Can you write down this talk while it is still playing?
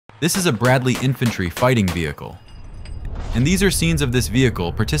This is a Bradley infantry fighting vehicle. And these are scenes of this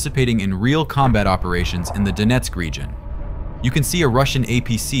vehicle participating in real combat operations in the Donetsk region. You can see a Russian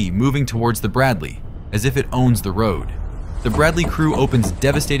APC moving towards the Bradley, as if it owns the road. The Bradley crew opens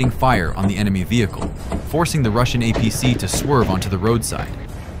devastating fire on the enemy vehicle, forcing the Russian APC to swerve onto the roadside.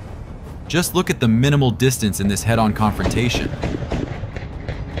 Just look at the minimal distance in this head-on confrontation.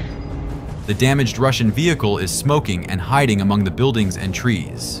 The damaged Russian vehicle is smoking and hiding among the buildings and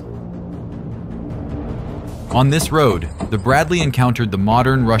trees. On this road, the Bradley encountered the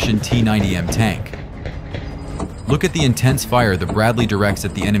modern Russian T-90M tank. Look at the intense fire the Bradley directs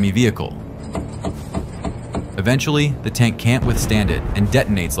at the enemy vehicle. Eventually, the tank can't withstand it and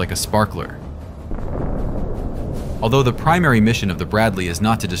detonates like a sparkler. Although the primary mission of the Bradley is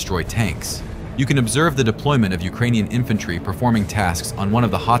not to destroy tanks, you can observe the deployment of Ukrainian infantry performing tasks on one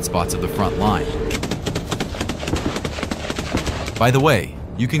of the hotspots of the front line. By the way,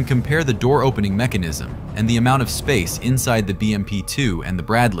 you can compare the door opening mechanism and the amount of space inside the BMP-2 and the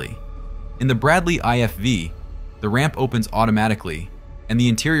Bradley. In the Bradley IFV, the ramp opens automatically, and the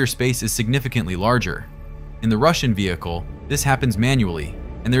interior space is significantly larger. In the Russian vehicle, this happens manually,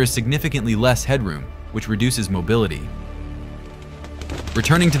 and there is significantly less headroom, which reduces mobility.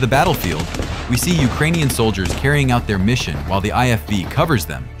 Returning to the battlefield, we see Ukrainian soldiers carrying out their mission while the IFV covers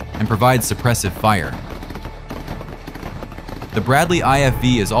them and provides suppressive fire. The Bradley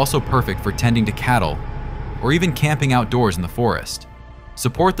IFV is also perfect for tending to cattle or even camping outdoors in the forest.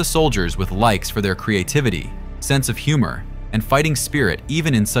 Support the soldiers with likes for their creativity, sense of humor, and fighting spirit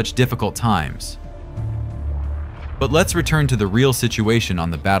even in such difficult times. But let's return to the real situation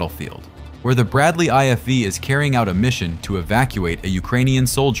on the battlefield, where the Bradley IFV is carrying out a mission to evacuate a Ukrainian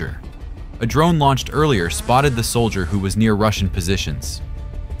soldier. A drone launched earlier spotted the soldier who was near Russian positions.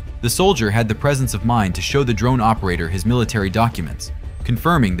 The soldier had the presence of mind to show the drone operator his military documents,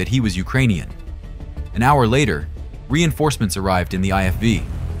 confirming that he was Ukrainian. An hour later, reinforcements arrived in the IFV,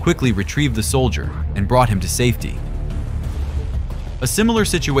 quickly retrieved the soldier, and brought him to safety. A similar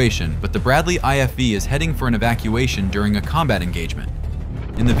situation, but the Bradley IFV is heading for an evacuation during a combat engagement.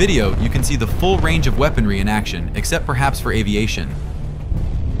 In the video, you can see the full range of weaponry in action, except perhaps for aviation.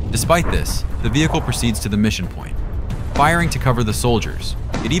 Despite this, the vehicle proceeds to the mission point, firing to cover the soldiers.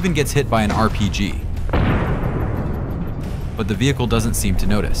 It even gets hit by an RPG. But the vehicle doesn't seem to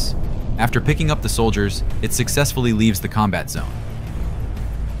notice. After picking up the soldiers, it successfully leaves the combat zone.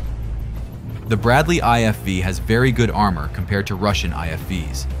 The Bradley IFV has very good armor compared to Russian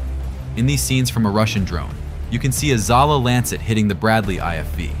IFVs. In these scenes from a Russian drone, you can see a Zala Lancet hitting the Bradley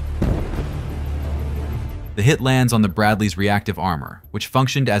IFV. The hit lands on the Bradley's reactive armor, which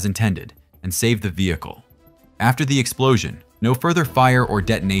functioned as intended, and saved the vehicle. After the explosion, no further fire or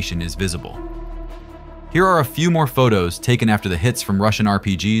detonation is visible. Here are a few more photos taken after the hits from Russian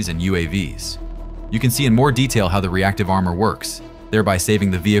RPGs and UAVs. You can see in more detail how the reactive armor works, thereby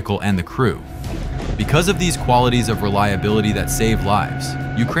saving the vehicle and the crew. Because of these qualities of reliability that save lives,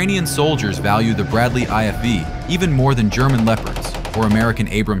 Ukrainian soldiers value the Bradley IFV even more than German Leopards or American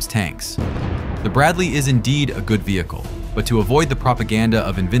Abrams tanks. The Bradley is indeed a good vehicle, but to avoid the propaganda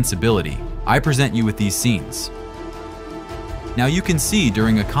of invincibility, I present you with these scenes. Now you can see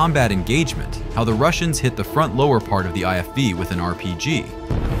during a combat engagement how the Russians hit the front lower part of the IFV with an RPG,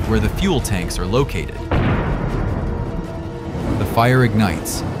 where the fuel tanks are located. The fire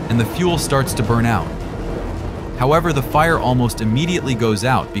ignites, and the fuel starts to burn out. However, the fire almost immediately goes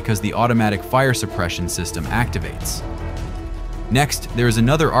out because the automatic fire suppression system activates. Next, there is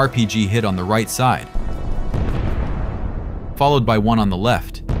another RPG hit on the right side, followed by one on the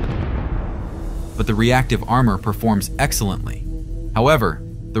left. But the reactive armor performs excellently. However,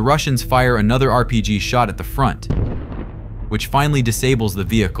 the Russians fire another RPG shot at the front, which finally disables the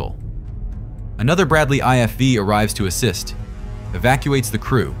vehicle. Another Bradley IFV arrives to assist, evacuates the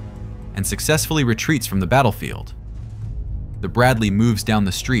crew, and successfully retreats from the battlefield. The Bradley moves down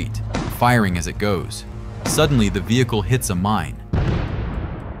the street, firing as it goes. Suddenly, the vehicle hits a mine.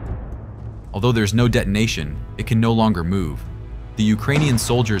 Although there's no detonation, it can no longer move. The Ukrainian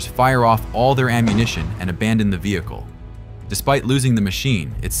soldiers fire off all their ammunition and abandon the vehicle. Despite losing the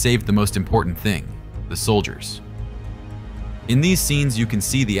machine, it saved the most important thing, the soldiers. In these scenes, you can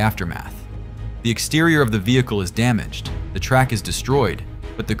see the aftermath. The exterior of the vehicle is damaged, the track is destroyed,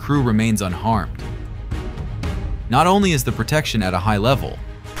 but the crew remains unharmed. Not only is the protection at a high level,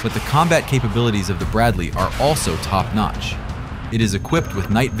 but the combat capabilities of the Bradley are also top-notch. It is equipped with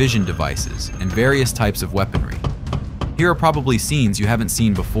night vision devices and various types of weaponry. Here are probably scenes you haven't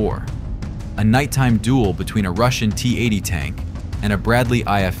seen before. A nighttime duel between a Russian T-80 tank and a Bradley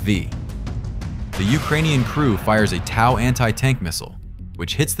IFV. The Ukrainian crew fires a Tau anti-tank missile,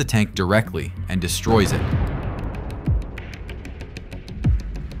 which hits the tank directly and destroys it.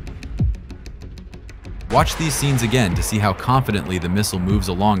 Watch these scenes again to see how confidently the missile moves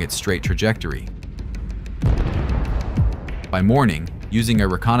along its straight trajectory. By morning, using a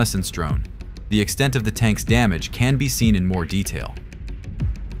reconnaissance drone, the extent of the tank's damage can be seen in more detail.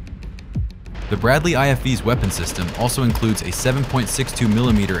 The Bradley IFV's weapon system also includes a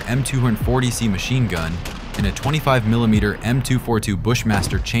 7.62mm M240C machine gun and a 25mm M242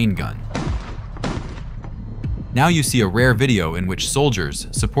 Bushmaster chain gun. Now you see a rare video in which soldiers,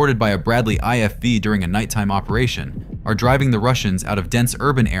 supported by a Bradley IFV during a nighttime operation, are driving the Russians out of dense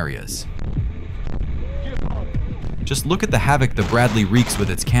urban areas. Just look at the havoc the Bradley wreaks with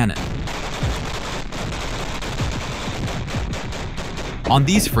its cannon. On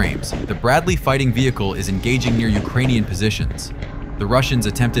these frames, the Bradley fighting vehicle is engaging near Ukrainian positions. The Russians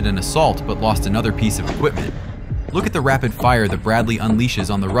attempted an assault but lost another piece of equipment. Look at the rapid fire the Bradley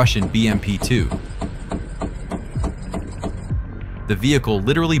unleashes on the Russian BMP-2. The vehicle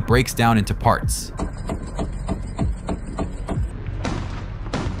literally breaks down into parts.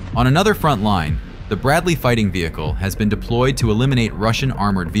 On another front line, the Bradley fighting vehicle has been deployed to eliminate Russian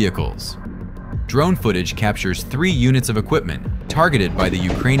armored vehicles. Drone footage captures 3 units of equipment targeted by the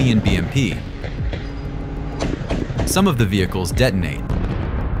Ukrainian BMP. Some of the vehicles detonate,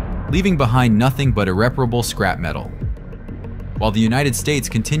 leaving behind nothing but irreparable scrap metal. While the United States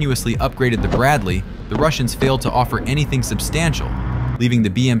continuously upgraded the Bradley, the Russians failed to offer anything substantial, leaving the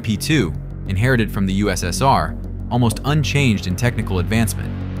BMP-2, inherited from the USSR, almost unchanged in technical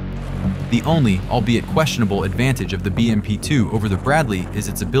advancement. The only, albeit questionable, advantage of the BMP-2 over the Bradley is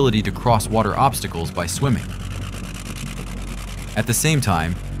its ability to cross water obstacles by swimming. At the same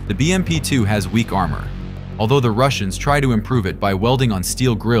time, the BMP-2 has weak armor, although the Russians try to improve it by welding on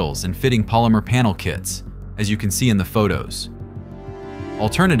steel grills and fitting polymer panel kits, as you can see in the photos.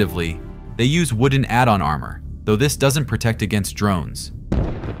 Alternatively, they use wooden add-on armor, though this doesn't protect against drones.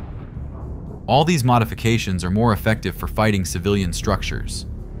 All these modifications are more effective for fighting civilian structures.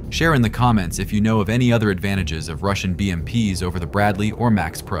 Share in the comments if you know of any other advantages of Russian BMPs over the Bradley or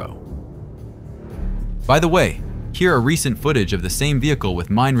Max Pro. By the way, here are recent footage of the same vehicle with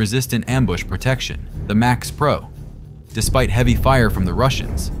mine-resistant ambush protection, the Max Pro. Despite heavy fire from the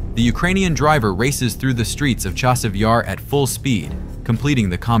Russians, the Ukrainian driver races through the streets of Chasiv Yar at full speed, completing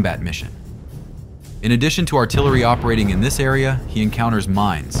the combat mission. In addition to artillery operating in this area, he encounters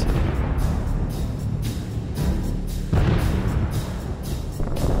mines.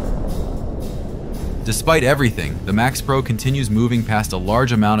 Despite everything, the Max Pro continues moving past a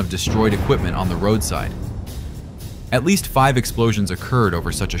large amount of destroyed equipment on the roadside. At least 5 explosions occurred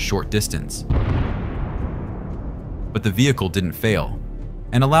over such a short distance. But the vehicle didn't fail,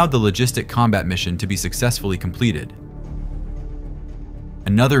 and allowed the logistic combat mission to be successfully completed.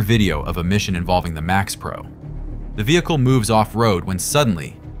 Another video of a mission involving the Max Pro. The vehicle moves off-road when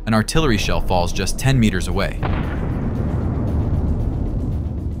suddenly, an artillery shell falls just 10 meters away.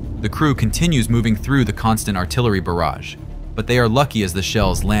 The crew continues moving through the constant artillery barrage, but they are lucky as the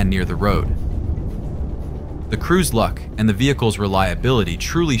shells land near the road. The crew's luck and the vehicle's reliability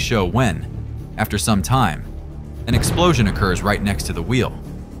truly show when, after some time, an explosion occurs right next to the wheel.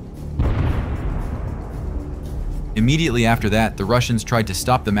 Immediately after that, the Russians tried to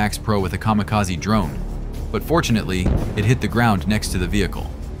stop the Max Pro with a kamikaze drone, but fortunately, it hit the ground next to the vehicle.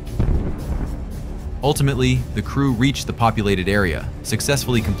 Ultimately, the crew reached the populated area,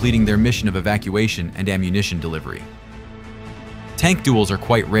 successfully completing their mission of evacuation and ammunition delivery. Tank duels are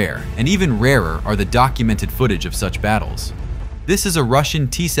quite rare, and even rarer are the documented footage of such battles. This is a Russian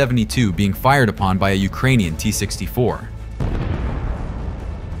T-72 being fired upon by a Ukrainian T-64.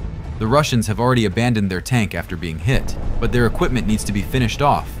 The Russians have already abandoned their tank after being hit, but their equipment needs to be finished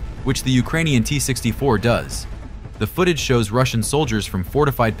off, which the Ukrainian T-64 does. The footage shows Russian soldiers from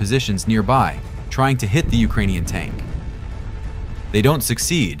fortified positions nearby, trying to hit the Ukrainian tank. They don't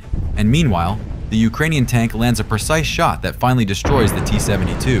succeed, and meanwhile, the Ukrainian tank lands a precise shot that finally destroys the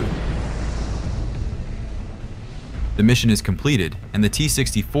T-72. The mission is completed, and the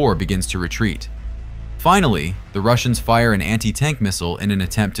T-64 begins to retreat. Finally, the Russians fire an anti-tank missile in an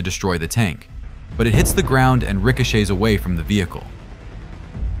attempt to destroy the tank, but it hits the ground and ricochets away from the vehicle.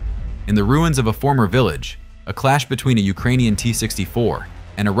 In the ruins of a former village, a clash between a Ukrainian T-64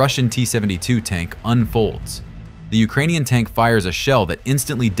 and a Russian T-72 tank unfolds. The Ukrainian tank fires a shell that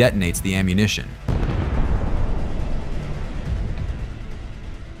instantly detonates the ammunition.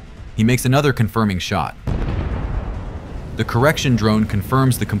 He makes another confirming shot. The correction drone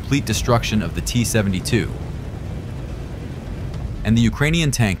confirms the complete destruction of the T-72, and the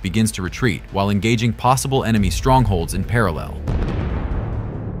Ukrainian tank begins to retreat while engaging possible enemy strongholds in parallel.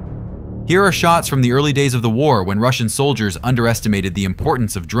 Here are shots from the early days of the war when Russian soldiers underestimated the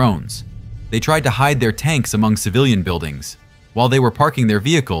importance of drones. They tried to hide their tanks among civilian buildings. While they were parking their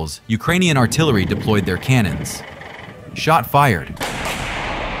vehicles, Ukrainian artillery deployed their cannons. Shot fired.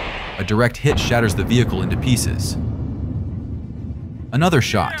 A direct hit shatters the vehicle into pieces. Another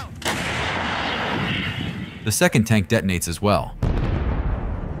shot. The second tank detonates as well.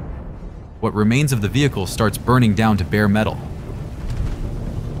 What remains of the vehicle starts burning down to bare metal.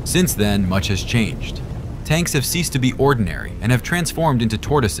 Since then, much has changed. Tanks have ceased to be ordinary and have transformed into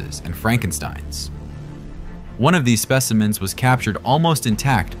tortoises and Frankensteins. One of these specimens was captured almost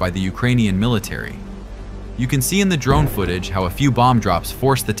intact by the Ukrainian military. You can see in the drone footage how a few bomb drops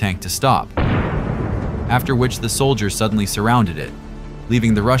forced the tank to stop, after which the soldiers suddenly surrounded it,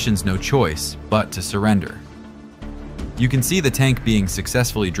 leaving the Russians no choice but to surrender. You can see the tank being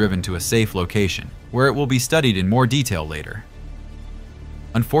successfully driven to a safe location, where it will be studied in more detail later.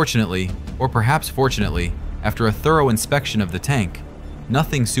 Unfortunately, or perhaps fortunately, after a thorough inspection of the tank,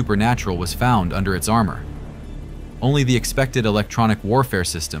 nothing supernatural was found under its armor. Only the expected electronic warfare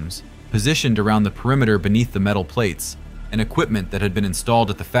systems, positioned around the perimeter beneath the metal plates, and equipment that had been installed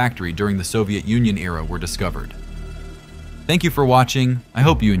at the factory during the Soviet Union era were discovered. Thank you for watching. I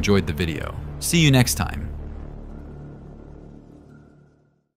hope you enjoyed the video. See you next time.